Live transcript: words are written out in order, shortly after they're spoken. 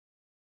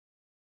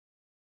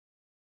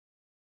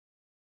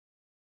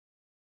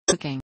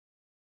Cooking.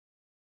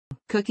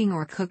 Cooking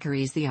or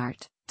cookery is the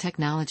art,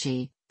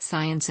 technology,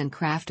 science and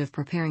craft of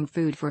preparing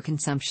food for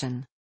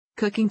consumption.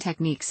 Cooking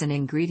techniques and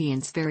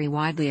ingredients vary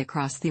widely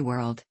across the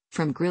world,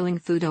 from grilling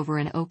food over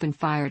an open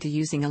fire to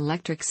using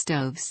electric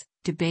stoves,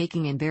 to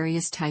baking in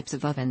various types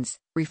of ovens,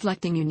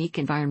 reflecting unique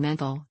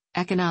environmental,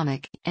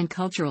 economic, and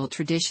cultural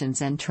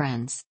traditions and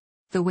trends.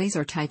 The ways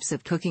or types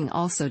of cooking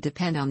also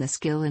depend on the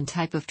skill and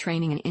type of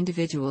training an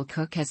individual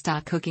cook has.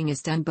 Cooking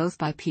is done both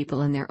by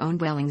people in their own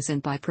dwellings and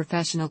by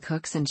professional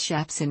cooks and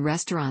chefs in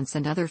restaurants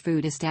and other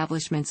food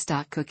establishments.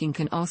 Cooking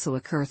can also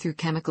occur through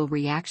chemical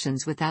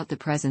reactions without the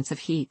presence of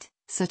heat,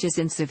 such as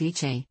in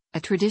ceviche, a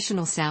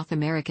traditional South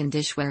American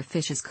dish where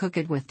fish is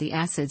cooked with the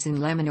acids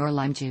in lemon or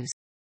lime juice.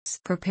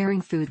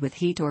 Preparing food with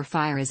heat or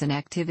fire is an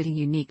activity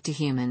unique to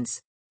humans.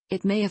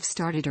 It may have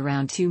started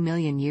around 2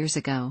 million years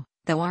ago,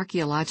 though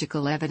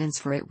archaeological evidence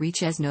for it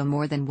reaches no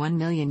more than 1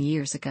 million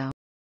years ago.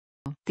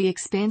 The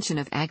expansion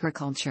of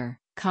agriculture,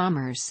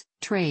 commerce,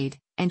 trade,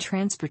 and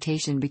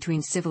transportation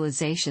between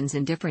civilizations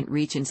in different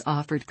regions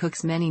offered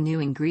cooks many new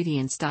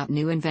ingredients.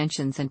 New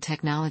inventions and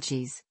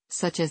technologies,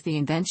 such as the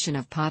invention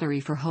of pottery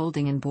for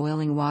holding and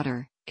boiling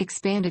water,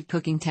 expanded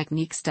cooking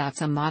techniques.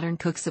 Some modern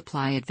cooks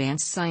apply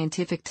advanced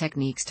scientific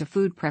techniques to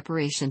food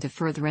preparation to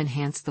further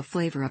enhance the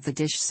flavor of the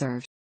dish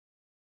served.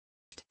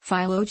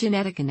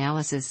 Phylogenetic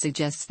analysis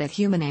suggests that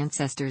human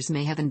ancestors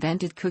may have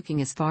invented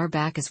cooking as far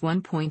back as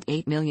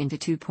 1.8 million to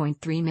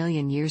 2.3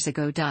 million years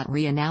ago.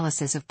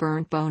 Reanalysis of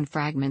burnt bone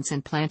fragments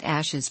and plant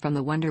ashes from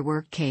the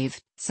Wonderwork Cave,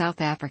 South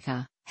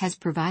Africa, has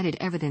provided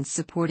evidence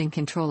supporting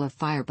control of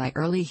fire by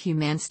early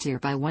humans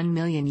by 1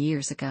 million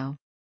years ago.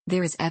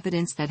 There is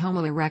evidence that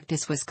Homo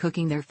erectus was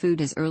cooking their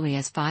food as early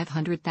as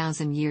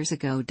 500,000 years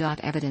ago.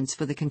 Evidence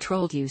for the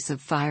controlled use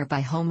of fire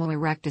by Homo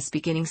erectus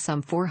beginning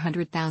some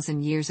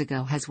 400,000 years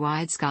ago has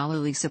wide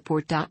scholarly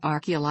support.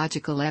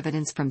 Archaeological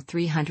evidence from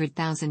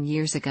 300,000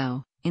 years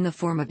ago, in the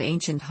form of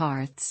ancient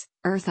hearths,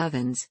 earth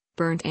ovens,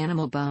 burnt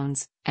animal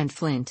bones, and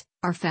flint,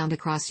 are found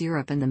across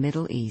Europe and the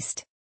Middle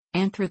East.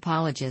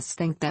 Anthropologists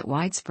think that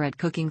widespread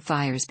cooking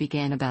fires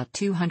began about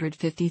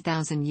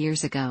 250,000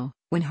 years ago,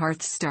 when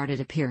hearths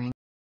started appearing.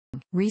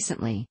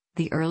 Recently,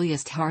 the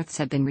earliest hearths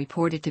have been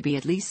reported to be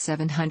at least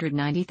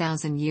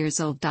 790,000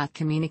 years old.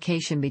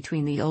 Communication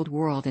between the Old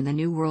World and the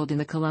New World in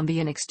the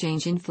Columbian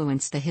Exchange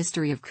influenced the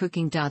history of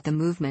cooking. The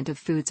movement of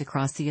foods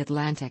across the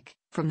Atlantic,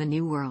 from the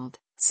New World,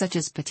 such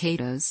as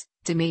potatoes,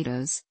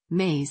 tomatoes,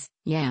 maize,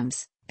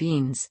 yams,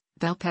 beans,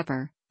 bell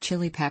pepper,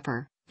 chili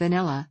pepper,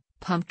 vanilla,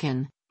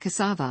 pumpkin,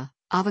 cassava,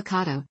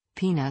 avocado,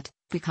 peanut,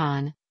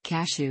 pecan,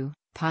 cashew,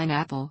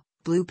 pineapple,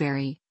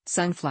 blueberry,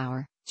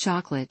 sunflower,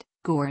 chocolate,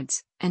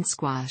 gourds, and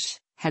squash,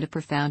 had a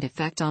profound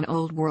effect on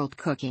Old World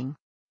cooking.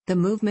 The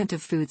movement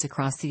of foods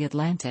across the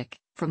Atlantic,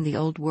 from the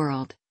Old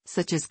World,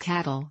 such as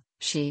cattle,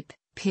 sheep,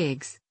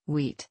 pigs,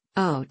 wheat,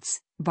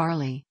 oats,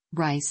 barley,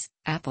 rice,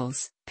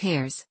 apples,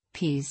 pears,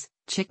 peas,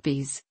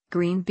 chickpeas,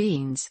 green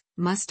beans,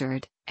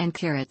 mustard, and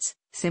carrots,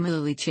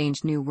 similarly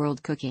changed New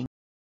World cooking.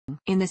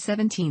 In the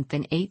 17th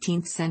and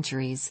 18th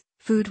centuries,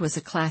 food was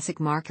a classic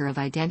marker of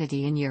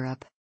identity in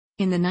Europe.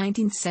 In the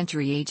 19th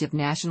century age of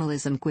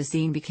nationalism,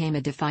 cuisine became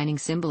a defining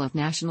symbol of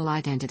national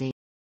identity.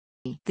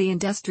 The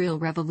Industrial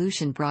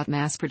Revolution brought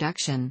mass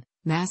production,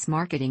 mass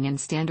marketing and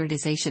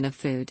standardization of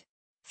food.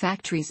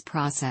 Factories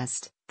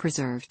processed,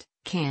 preserved,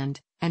 canned,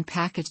 and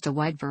packaged a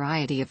wide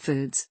variety of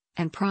foods,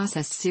 and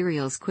processed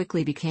cereals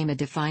quickly became a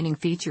defining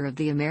feature of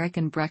the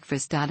American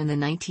breakfast. In the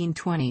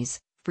 1920s,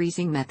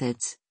 freezing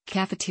methods,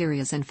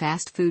 cafeterias and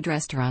fast food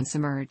restaurants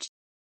emerged.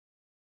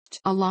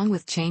 Along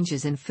with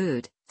changes in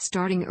food,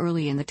 starting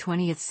early in the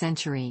 20th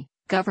century,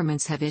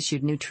 governments have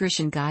issued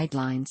nutrition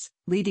guidelines,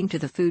 leading to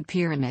the food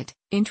pyramid,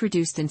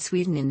 introduced in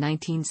Sweden in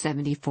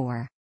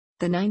 1974.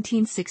 The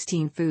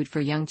 1916 Food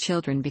for Young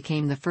Children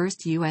became the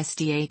first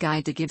USDA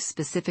guide to give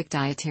specific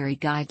dietary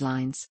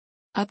guidelines.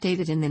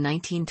 Updated in the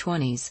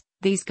 1920s,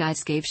 these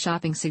guides gave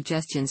shopping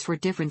suggestions for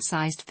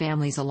different-sized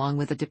families along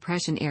with a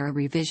Depression-era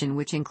revision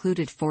which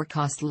included 4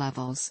 cost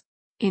levels.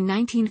 In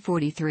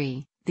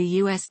 1943, the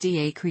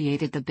USDA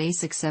created the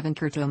Basic 7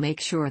 to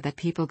make sure that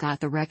people got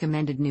the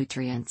recommended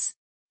nutrients.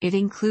 It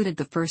included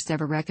the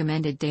first-ever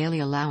recommended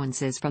daily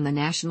allowances from the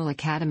National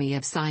Academy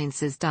of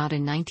Sciences. In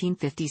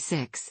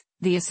 1956,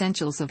 the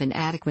Essentials of an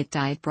Adequate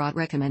Diet brought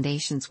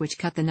recommendations which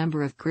cut the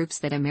number of groups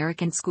that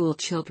American school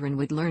children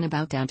would learn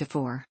about down to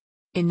 4.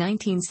 In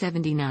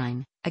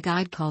 1979, a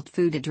guide called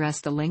Food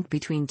addressed the link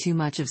between too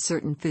much of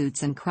certain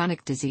foods and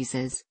chronic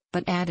diseases,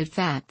 but added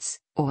fats,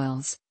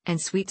 oils, and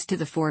sweets to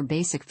the 4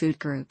 basic food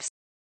groups.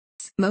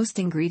 Most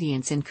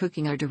ingredients in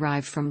cooking are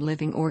derived from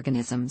living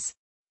organisms.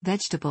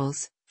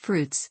 Vegetables,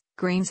 fruits,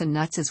 grains and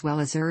nuts as well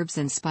as herbs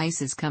and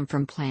spices come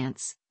from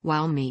plants,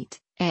 while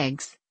meat,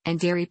 eggs, and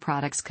dairy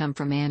products come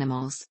from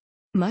animals.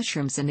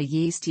 Mushrooms and the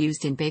yeast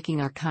used in baking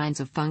are kinds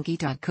of fungi.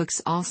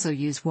 Cooks also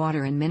use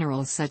water and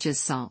minerals such as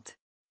salt.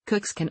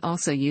 Cooks can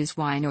also use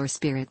wine or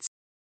spirits.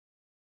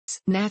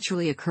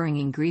 Naturally occurring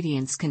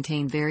ingredients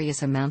contain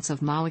various amounts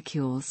of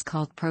molecules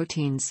called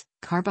proteins,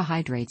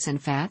 carbohydrates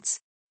and fats.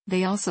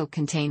 They also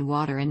contain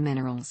water and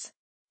minerals.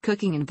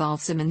 Cooking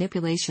involves the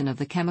manipulation of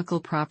the chemical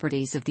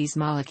properties of these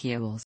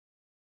molecules.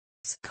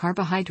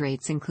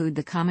 Carbohydrates include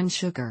the common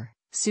sugar,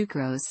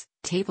 sucrose,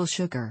 table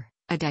sugar,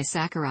 a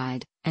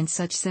disaccharide, and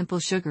such simple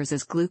sugars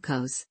as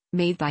glucose,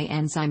 made by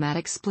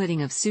enzymatic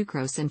splitting of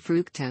sucrose and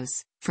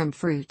fructose, from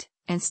fruit,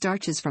 and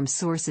starches from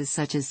sources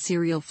such as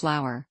cereal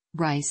flour,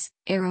 rice,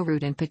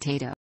 arrowroot and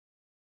potato.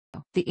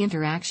 The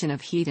interaction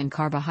of heat and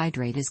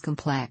carbohydrate is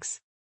complex.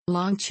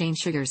 Long-chain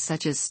sugars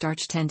such as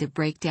starch tend to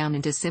break down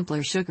into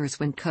simpler sugars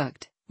when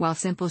cooked, while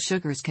simple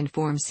sugars can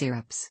form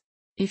syrups.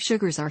 If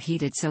sugars are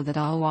heated so that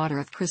all water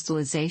of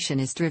crystallization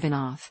is driven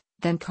off,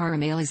 then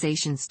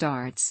caramelization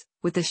starts,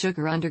 with the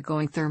sugar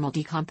undergoing thermal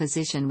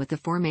decomposition with the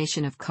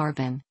formation of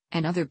carbon,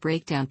 and other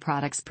breakdown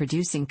products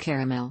producing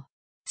caramel.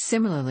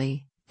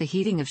 Similarly, the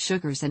heating of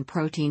sugars and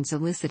proteins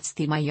elicits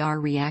the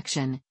Maillard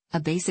reaction, a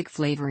basic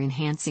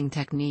flavor-enhancing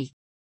technique.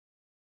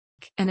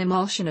 An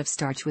emulsion of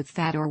starch with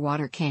fat or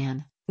water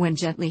can, when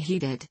gently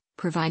heated,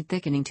 provide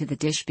thickening to the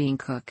dish being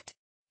cooked.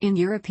 In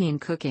European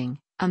cooking,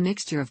 a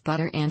mixture of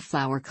butter and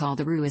flour called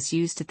a roux is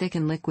used to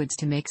thicken liquids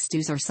to make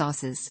stews or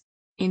sauces.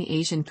 In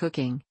Asian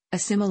cooking, a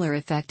similar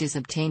effect is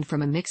obtained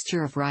from a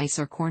mixture of rice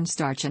or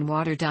cornstarch and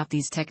water.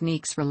 These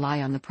techniques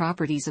rely on the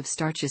properties of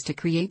starches to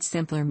create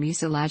simpler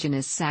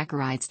mucilaginous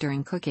saccharides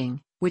during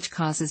cooking, which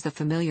causes the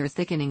familiar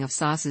thickening of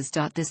sauces.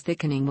 This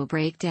thickening will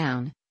break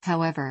down,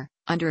 however,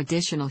 under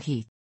additional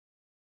heat.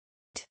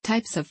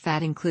 Types of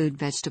fat include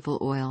vegetable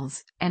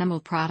oils, animal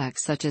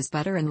products such as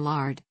butter and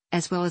lard,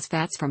 as well as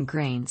fats from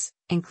grains,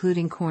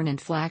 including corn and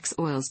flax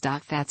oils.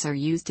 Fats are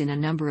used in a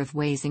number of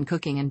ways in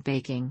cooking and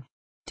baking.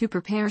 To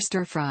prepare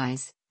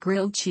stir-fries,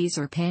 grilled cheese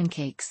or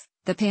pancakes,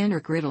 the pan or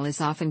griddle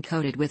is often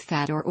coated with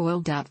fat or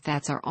oil.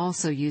 Fats are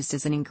also used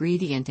as an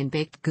ingredient in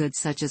baked goods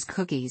such as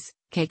cookies,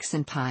 cakes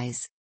and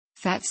pies.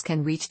 Fats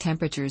can reach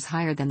temperatures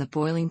higher than the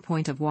boiling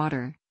point of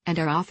water, and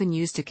are often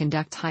used to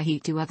conduct high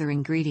heat to other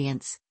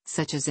ingredients,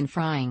 such as in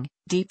frying,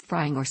 deep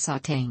frying or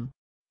sautéing.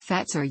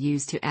 Fats are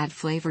used to add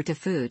flavor to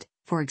food,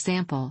 for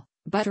example,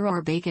 butter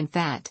or bacon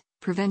fat,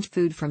 prevent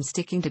food from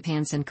sticking to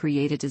pans and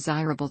create a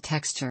desirable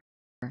texture.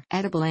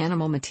 Edible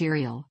animal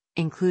material,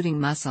 including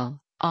muscle,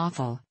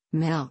 offal,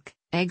 milk,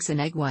 eggs and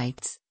egg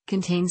whites,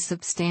 contains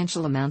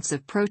substantial amounts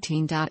of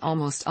protein.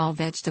 Almost all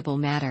vegetable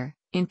matter,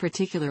 in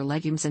particular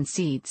legumes and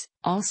seeds,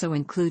 also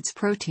includes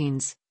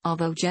proteins,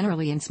 although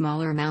generally in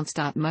smaller amounts.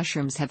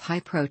 Mushrooms have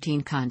high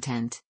protein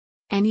content.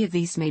 Any of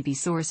these may be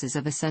sources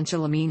of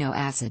essential amino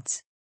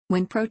acids.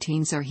 When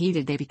proteins are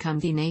heated, they become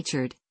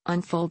denatured,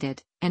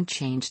 unfolded, and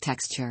change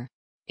texture.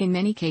 In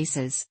many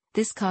cases,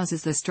 this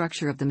causes the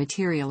structure of the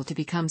material to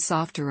become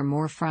softer or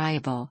more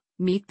friable.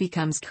 Meat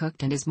becomes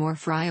cooked and is more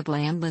friable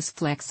and less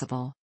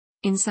flexible.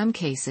 In some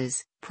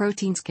cases,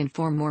 proteins can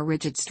form more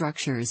rigid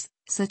structures,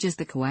 such as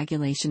the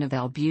coagulation of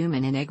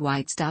albumin in egg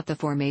whites. The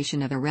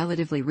formation of a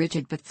relatively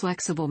rigid but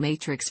flexible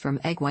matrix from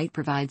egg white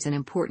provides an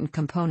important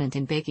component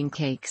in baking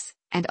cakes,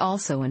 and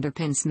also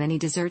underpins many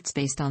desserts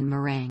based on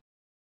meringue.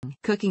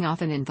 Cooking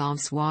often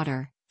involves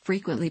water,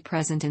 frequently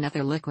present in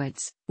other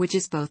liquids, which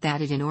is both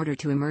added in order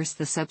to immerse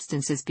the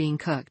substances being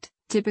cooked,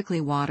 typically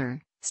water,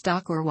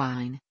 stock or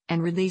wine,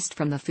 and released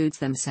from the foods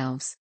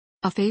themselves.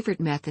 A favorite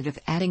method of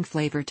adding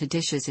flavor to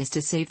dishes is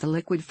to save the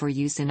liquid for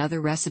use in other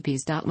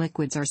recipes.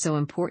 Liquids are so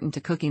important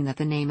to cooking that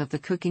the name of the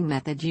cooking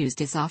method used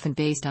is often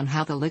based on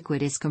how the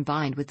liquid is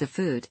combined with the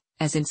food,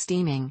 as in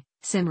steaming,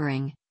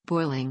 simmering,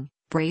 boiling,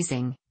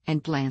 braising,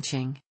 and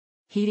blanching.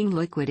 Heating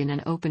liquid in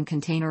an open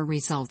container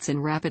results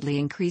in rapidly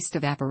increased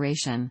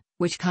evaporation,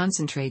 which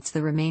concentrates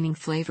the remaining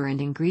flavor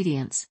and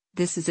ingredients.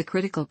 This is a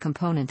critical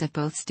component of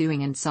both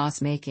stewing and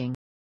sauce making.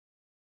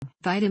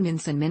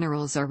 Vitamins and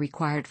minerals are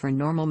required for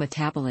normal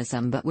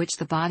metabolism but which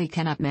the body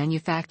cannot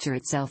manufacture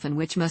itself and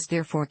which must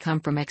therefore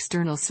come from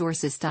external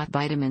sources.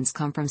 Vitamins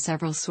come from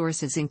several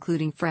sources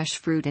including fresh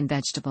fruit and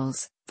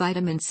vegetables,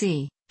 vitamin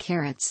C,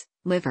 carrots,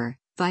 liver,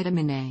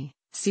 vitamin A,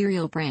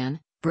 cereal bran,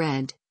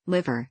 bread,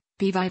 liver,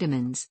 B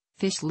vitamins,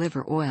 fish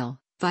liver oil,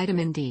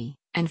 vitamin D,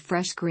 and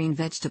fresh green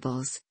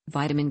vegetables,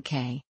 vitamin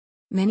K.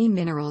 Many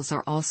minerals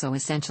are also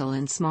essential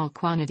in small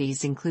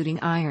quantities including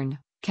iron,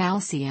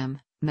 calcium,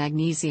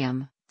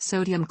 magnesium,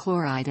 sodium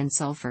chloride and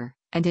sulfur,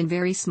 and in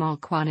very small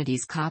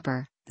quantities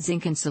copper,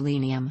 zinc and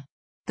selenium.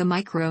 The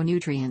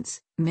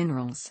micronutrients,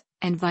 minerals,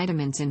 and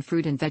vitamins in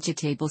fruit and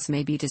vegetables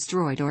may be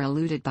destroyed or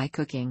eluted by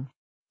cooking.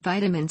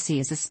 Vitamin C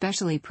is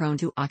especially prone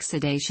to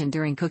oxidation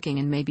during cooking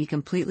and may be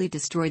completely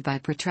destroyed by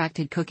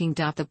protracted cooking.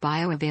 The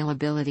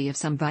bioavailability of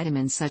some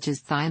vitamins such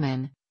as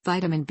thiamine,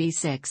 vitamin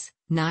B6,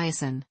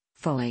 niacin,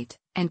 folate,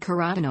 and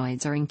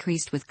carotenoids are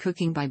increased with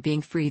cooking by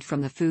being freed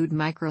from the food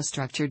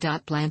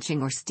microstructure.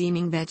 Blanching or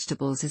steaming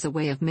vegetables is a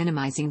way of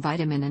minimizing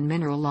vitamin and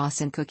mineral loss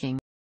in cooking.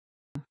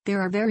 There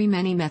are very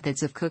many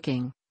methods of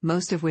cooking,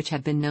 most of which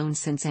have been known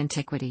since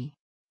antiquity.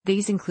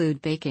 These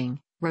include baking,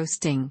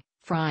 roasting,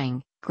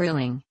 frying,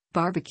 grilling,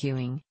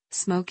 barbecuing,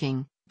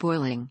 smoking,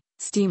 boiling,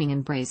 steaming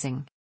and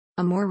braising.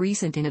 A more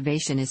recent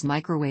innovation is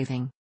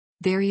microwaving.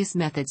 Various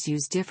methods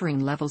use differing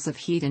levels of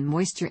heat and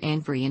moisture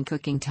and vary in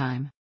cooking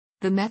time.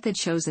 The method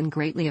chosen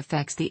greatly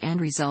affects the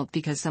end result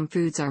because some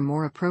foods are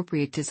more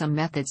appropriate to some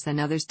methods than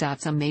others.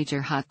 Some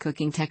major hot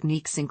cooking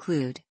techniques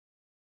include: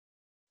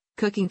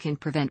 cooking can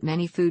prevent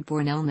many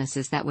foodborne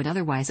illnesses that would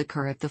otherwise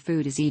occur if the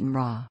food is eaten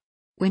raw.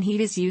 When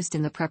heat is used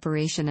in the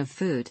preparation of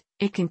food,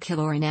 it can kill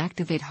or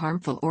inactivate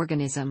harmful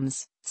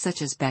organisms,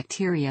 such as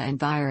bacteria and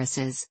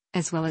viruses,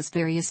 as well as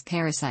various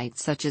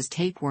parasites such as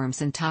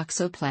tapeworms and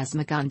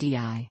Toxoplasma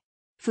gondii.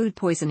 Food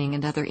poisoning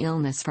and other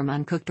illness from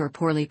uncooked or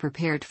poorly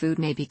prepared food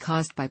may be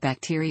caused by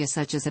bacteria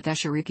such as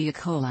Escherichia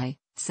coli,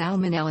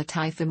 Salmonella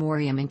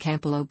typhimurium and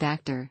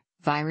Campylobacter,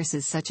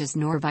 viruses such as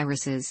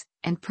noroviruses,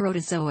 and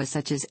protozoa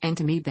such as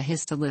Entamoeba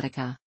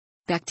histolytica.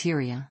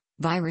 Bacteria,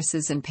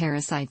 viruses and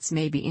parasites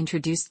may be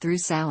introduced through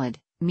salad,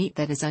 meat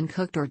that is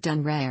uncooked or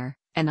done rare,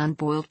 and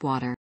unboiled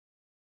water.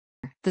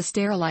 The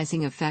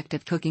sterilizing effect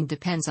of cooking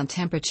depends on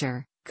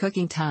temperature,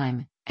 cooking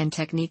time, and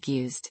technique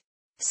used.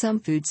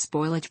 Some food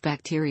spoilage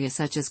bacteria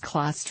such as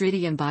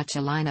Clostridium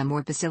botulinum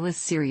or Bacillus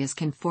cereus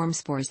can form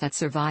spores that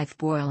survive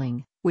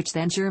boiling, which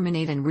then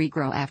germinate and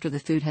regrow after the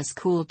food has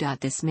cooled.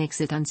 This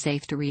makes it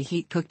unsafe to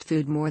reheat cooked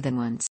food more than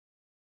once.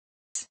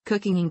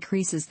 Cooking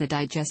increases the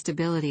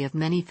digestibility of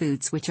many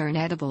foods which are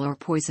inedible or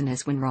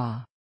poisonous when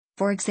raw.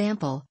 For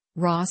example,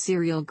 raw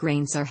cereal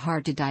grains are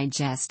hard to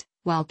digest,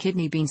 while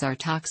kidney beans are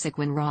toxic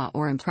when raw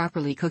or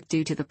improperly cooked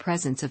due to the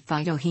presence of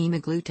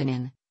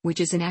phytohemagglutinin, which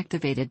is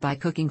inactivated by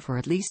cooking for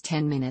at least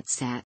 10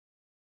 minutes.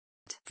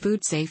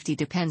 Food safety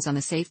depends on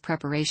the safe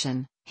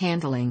preparation,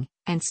 handling,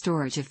 and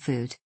storage of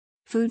food.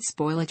 Food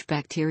spoilage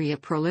bacteria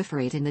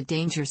proliferate in the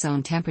danger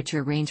zone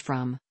temperature range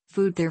from.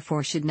 Food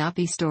therefore should not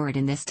be stored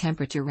in this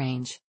temperature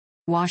range.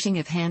 Washing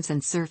of hands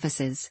and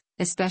surfaces,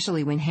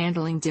 especially when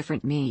handling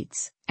different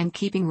meats, and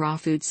keeping raw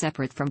food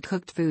separate from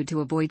cooked food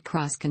to avoid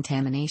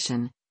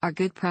cross-contamination, are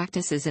good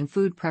practices in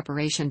food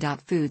preparation.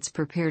 Foods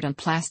prepared on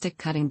plastic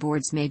cutting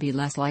boards may be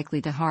less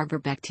likely to harbor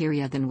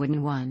bacteria than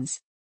wooden ones.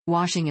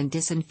 Washing and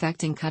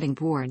disinfecting cutting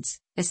boards,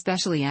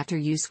 especially after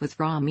use with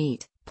raw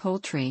meat,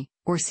 poultry,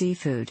 or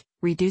seafood,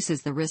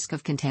 reduces the risk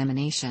of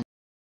contamination.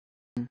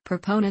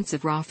 Proponents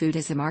of raw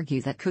foodism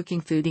argue that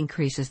cooking food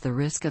increases the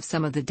risk of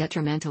some of the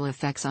detrimental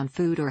effects on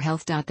food or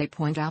health. They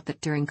point out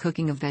that during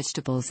cooking of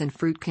vegetables and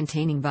fruit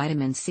containing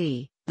vitamin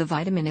C, the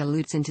vitamin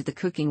elutes into the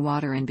cooking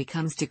water and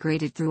becomes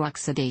degraded through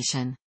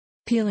oxidation.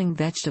 Peeling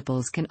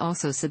vegetables can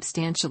also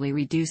substantially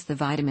reduce the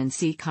vitamin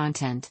C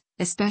content,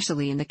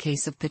 especially in the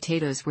case of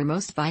potatoes where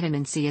most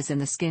vitamin C is in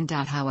the skin.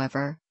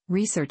 However,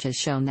 research has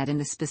shown that in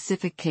the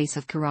specific case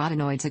of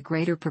carotenoids a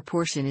greater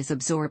proportion is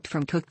absorbed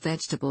from cooked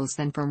vegetables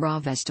than from raw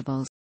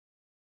vegetables.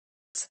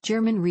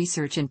 German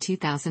research in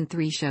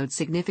 2003 showed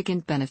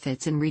significant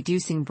benefits in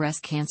reducing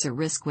breast cancer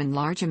risk when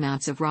large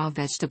amounts of raw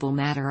vegetable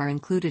matter are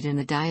included in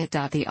the diet.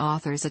 The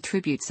authors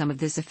attribute some of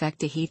this effect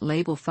to heat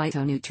label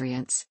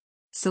phytonutrients.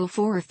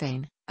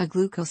 Sulforaphane, a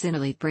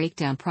glucosinolate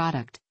breakdown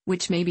product,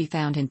 which may be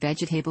found in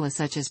vegetables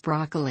such as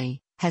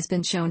broccoli, has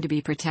been shown to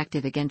be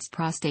protective against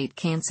prostate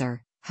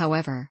cancer.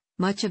 However,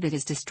 much of it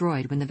is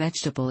destroyed when the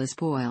vegetable is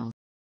boiled.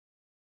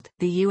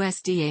 The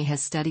USDA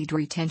has studied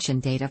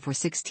retention data for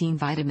 16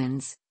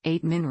 vitamins,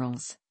 8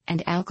 minerals,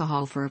 and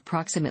alcohol for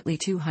approximately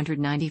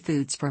 290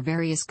 foods for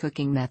various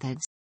cooking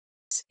methods.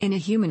 In a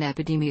human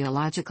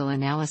epidemiological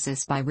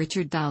analysis by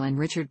Richard Dahl and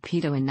Richard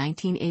Peto in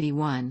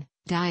 1981,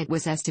 diet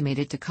was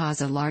estimated to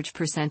cause a large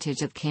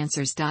percentage of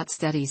cancers.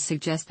 Studies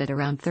suggest that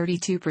around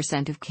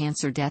 32% of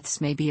cancer deaths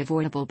may be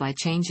avoidable by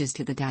changes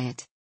to the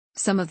diet.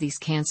 Some of these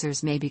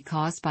cancers may be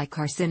caused by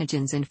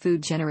carcinogens in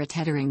food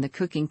generated during the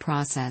cooking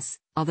process,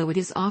 although it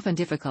is often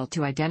difficult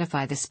to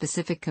identify the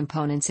specific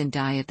components in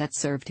diet that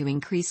serve to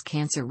increase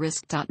cancer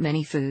risk.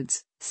 Many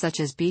foods, such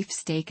as beef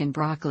steak and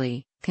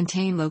broccoli,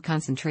 contain low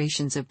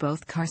concentrations of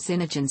both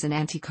carcinogens and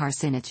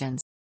anticarcinogens.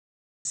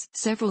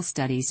 Several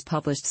studies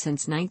published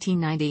since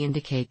 1990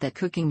 indicate that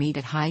cooking meat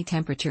at high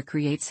temperature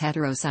creates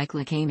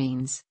heterocyclic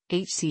amines,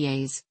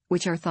 HCAs,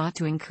 which are thought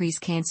to increase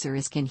cancer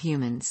risk in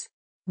humans.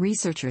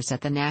 Researchers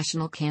at the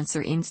National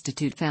Cancer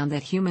Institute found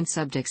that human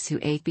subjects who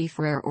ate beef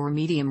rare or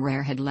medium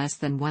rare had less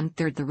than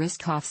one-third the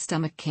risk of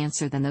stomach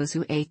cancer than those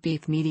who ate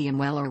beef medium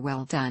well or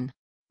well done.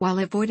 While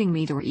avoiding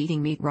meat or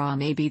eating meat raw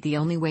may be the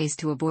only ways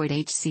to avoid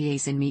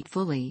HCAs in meat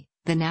fully,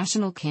 the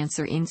National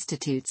Cancer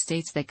Institute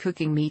states that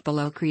cooking meat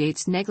below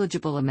creates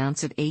negligible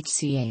amounts of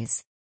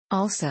HCAs.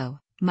 Also,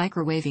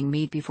 microwaving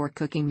meat before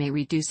cooking may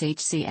reduce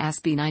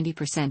HCAs by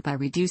 90% by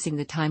reducing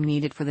the time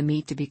needed for the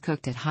meat to be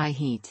cooked at high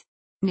heat.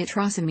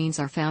 Nitrosamines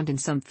are found in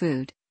some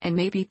food, and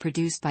may be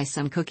produced by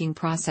some cooking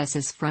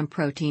processes from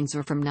proteins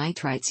or from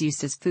nitrites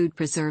used as food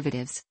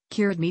preservatives.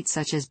 Cured meat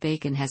such as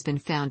bacon has been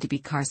found to be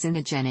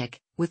carcinogenic,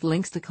 with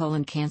links to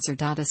colon cancer.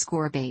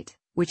 Ascorbate,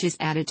 which is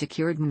added to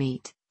cured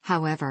meat,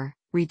 however,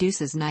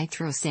 reduces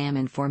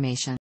nitrosamin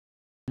formation.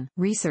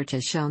 Research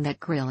has shown that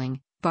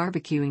grilling,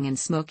 barbecuing and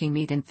smoking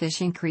meat and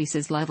fish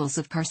increases levels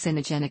of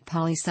carcinogenic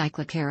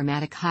polycyclic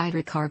aromatic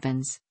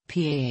hydrocarbons,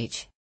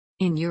 PAH.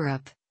 In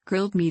Europe,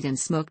 grilled meat and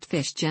smoked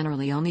fish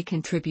generally only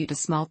contribute a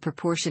small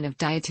proportion of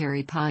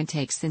dietary PAH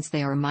intake since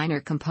they are a minor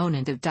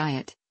component of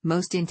diet.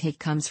 Most intake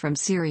comes from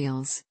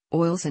cereals,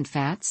 oils and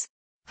fats.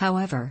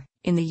 However,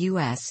 in the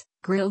U.S.,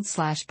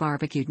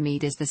 grilled/barbecued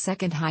meat is the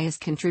second highest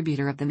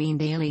contributor of the mean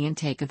daily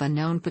intake of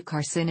unknown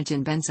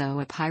carcinogen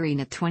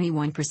benzoylpyrene at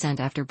 21%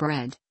 after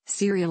bread,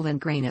 cereal and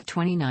grain at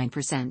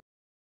 29%.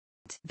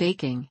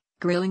 Baking,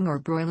 grilling or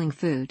broiling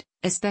food,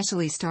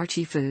 especially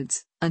starchy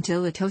foods,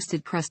 until a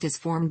toasted crust is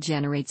formed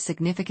generates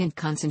significant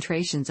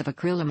concentrations of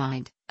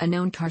acrylamide, a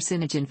known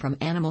carcinogen from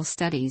animal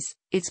studies.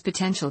 Its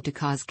potential to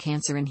cause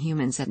cancer in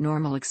humans at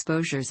normal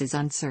exposures is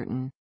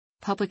uncertain.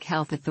 Public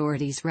health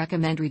authorities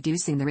recommend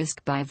reducing the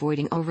risk by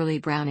avoiding overly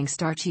browning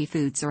starchy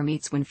foods or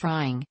meats when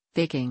frying,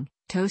 baking,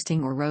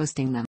 toasting or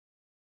roasting them.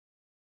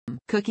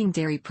 Cooking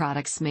dairy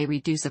products may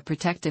reduce a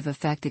protective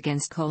effect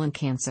against colon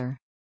cancer.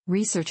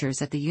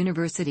 Researchers at the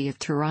University of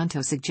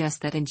Toronto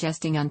suggest that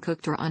ingesting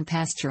uncooked or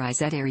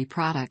unpasteurized dairy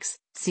products,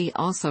 see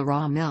also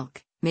raw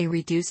milk, may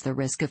reduce the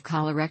risk of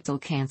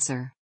colorectal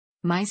cancer.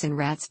 Mice and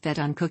rats fed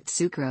uncooked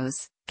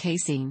sucrose,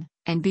 casein,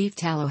 and beef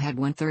tallow had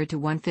 1/3 to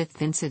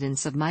 1/5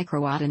 incidence of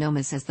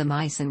microadenomas as the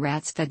mice and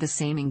rats fed the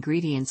same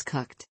ingredients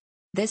cooked.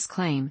 This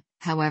claim,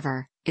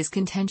 however, is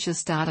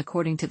contentious.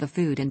 According to the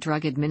Food and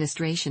Drug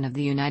Administration of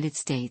the United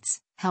States,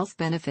 health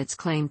benefits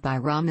claimed by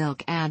raw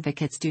milk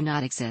advocates do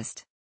not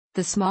exist.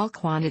 The small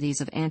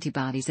quantities of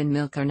antibodies in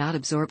milk are not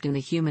absorbed in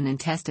the human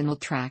intestinal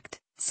tract,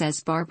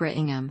 says Barbara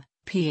Ingham,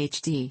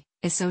 Ph.D.,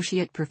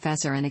 Associate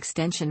Professor and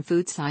Extension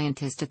Food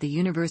Scientist at the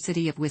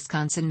University of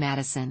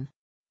Wisconsin-Madison.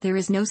 There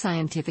is no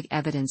scientific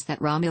evidence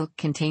that raw milk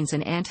contains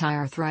an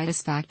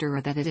anti-arthritis factor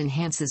or that it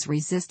enhances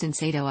resistance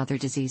to other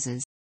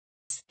diseases.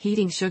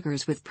 Heating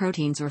sugars with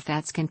proteins or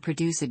fats can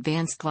produce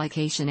advanced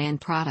glycation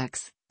end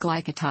products,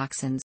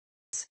 glycotoxins.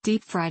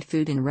 Deep-fried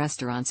food in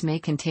restaurants may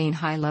contain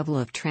high level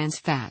of trans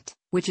fat,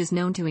 which is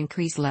known to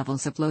increase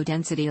levels of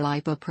low-density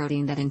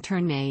lipoprotein that in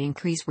turn may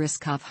increase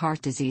risk of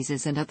heart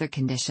diseases and other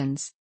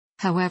conditions.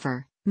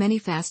 However, many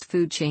fast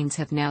food chains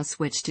have now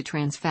switched to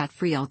trans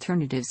fat-free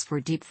alternatives for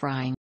deep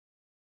frying.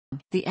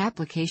 The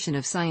application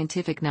of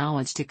scientific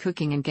knowledge to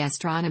cooking and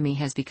gastronomy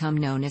has become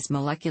known as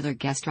molecular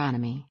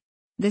gastronomy.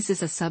 This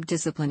is a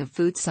subdiscipline of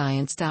food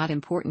science.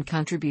 Important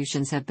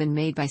contributions have been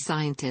made by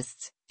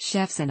scientists,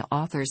 chefs and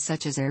authors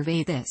such as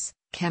Hervé This,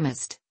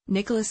 chemist,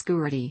 Nicholas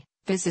Gourety,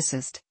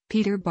 physicist,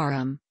 Peter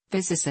Barham,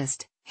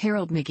 physicist,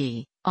 Harold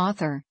McGee,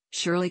 author,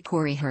 Shirley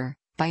Corriher,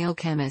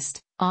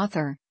 biochemist,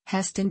 author,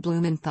 Heston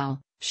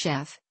Blumenthal,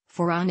 chef,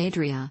 Ferran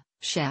Adrià,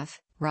 chef,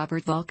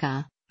 Robert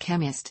Volca,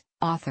 chemist,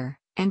 author,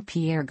 and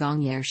Pierre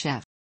Gagnaire,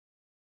 chef.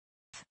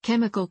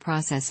 Chemical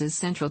processes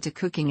central to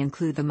cooking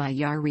include the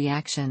Maillard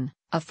reaction,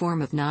 a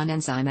form of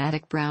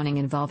non-enzymatic browning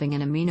involving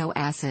an amino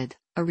acid,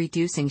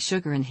 reducing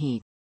sugar and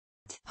heat.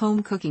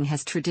 Home cooking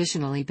has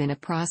traditionally been a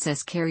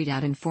process carried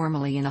out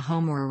informally in a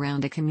home or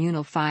around a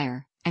communal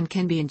fire, and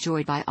can be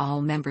enjoyed by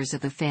all members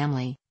of the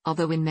family,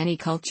 although in many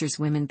cultures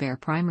women bear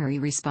primary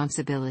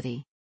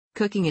responsibility.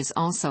 Cooking is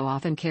also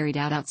often carried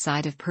out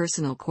outside of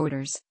personal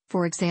quarters,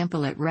 for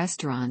example at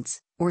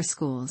restaurants or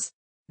schools.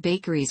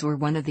 Bakeries were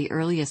one of the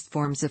earliest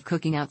forms of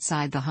cooking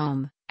outside the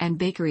home, and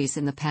bakeries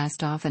in the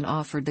past often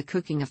offered the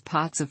cooking of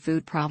pots of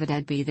food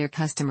provided by their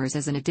customers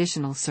as an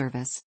additional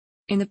service.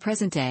 In the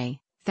present day,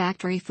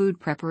 factory food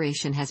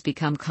preparation has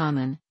become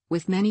common,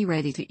 with many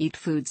ready-to-eat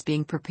foods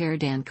being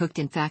prepared and cooked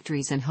in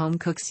factories and home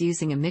cooks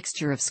using a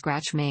mixture of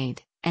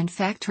scratch-made and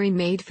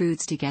factory-made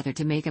foods together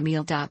to make a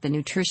meal. The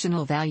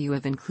nutritional value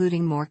of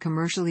including more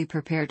commercially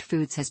prepared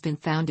foods has been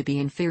found to be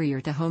inferior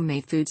to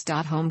homemade foods.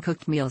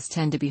 Home-cooked meals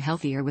tend to be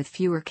healthier with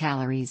fewer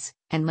calories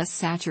and less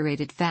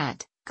saturated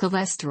fat,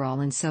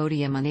 cholesterol and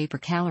sodium on a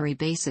per-calorie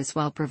basis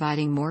while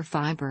providing more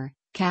fiber,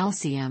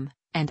 calcium,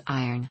 and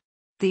iron.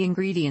 The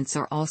ingredients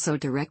are also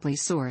directly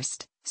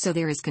sourced, so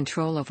there is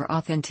control over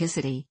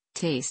authenticity,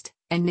 taste,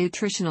 and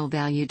nutritional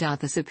value.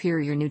 The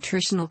superior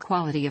nutritional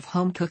quality of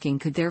home cooking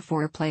could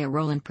therefore play a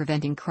role in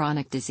preventing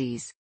chronic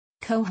disease.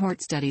 Cohort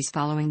studies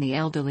following the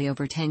elderly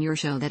over 10 years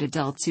show that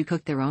adults who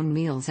cook their own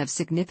meals have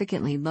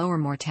significantly lower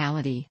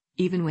mortality,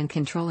 even when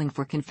controlling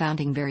for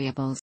confounding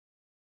variables.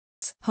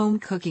 Home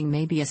cooking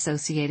may be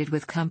associated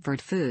with comfort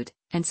food,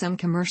 and some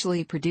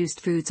commercially produced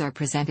foods are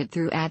presented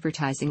through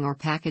advertising or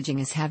packaging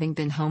as having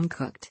been home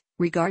cooked,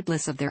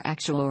 regardless of their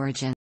actual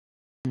origin.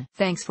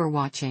 Thanks for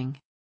watching.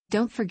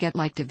 Don't forget to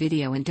like the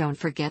video and don't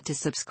forget to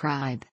subscribe.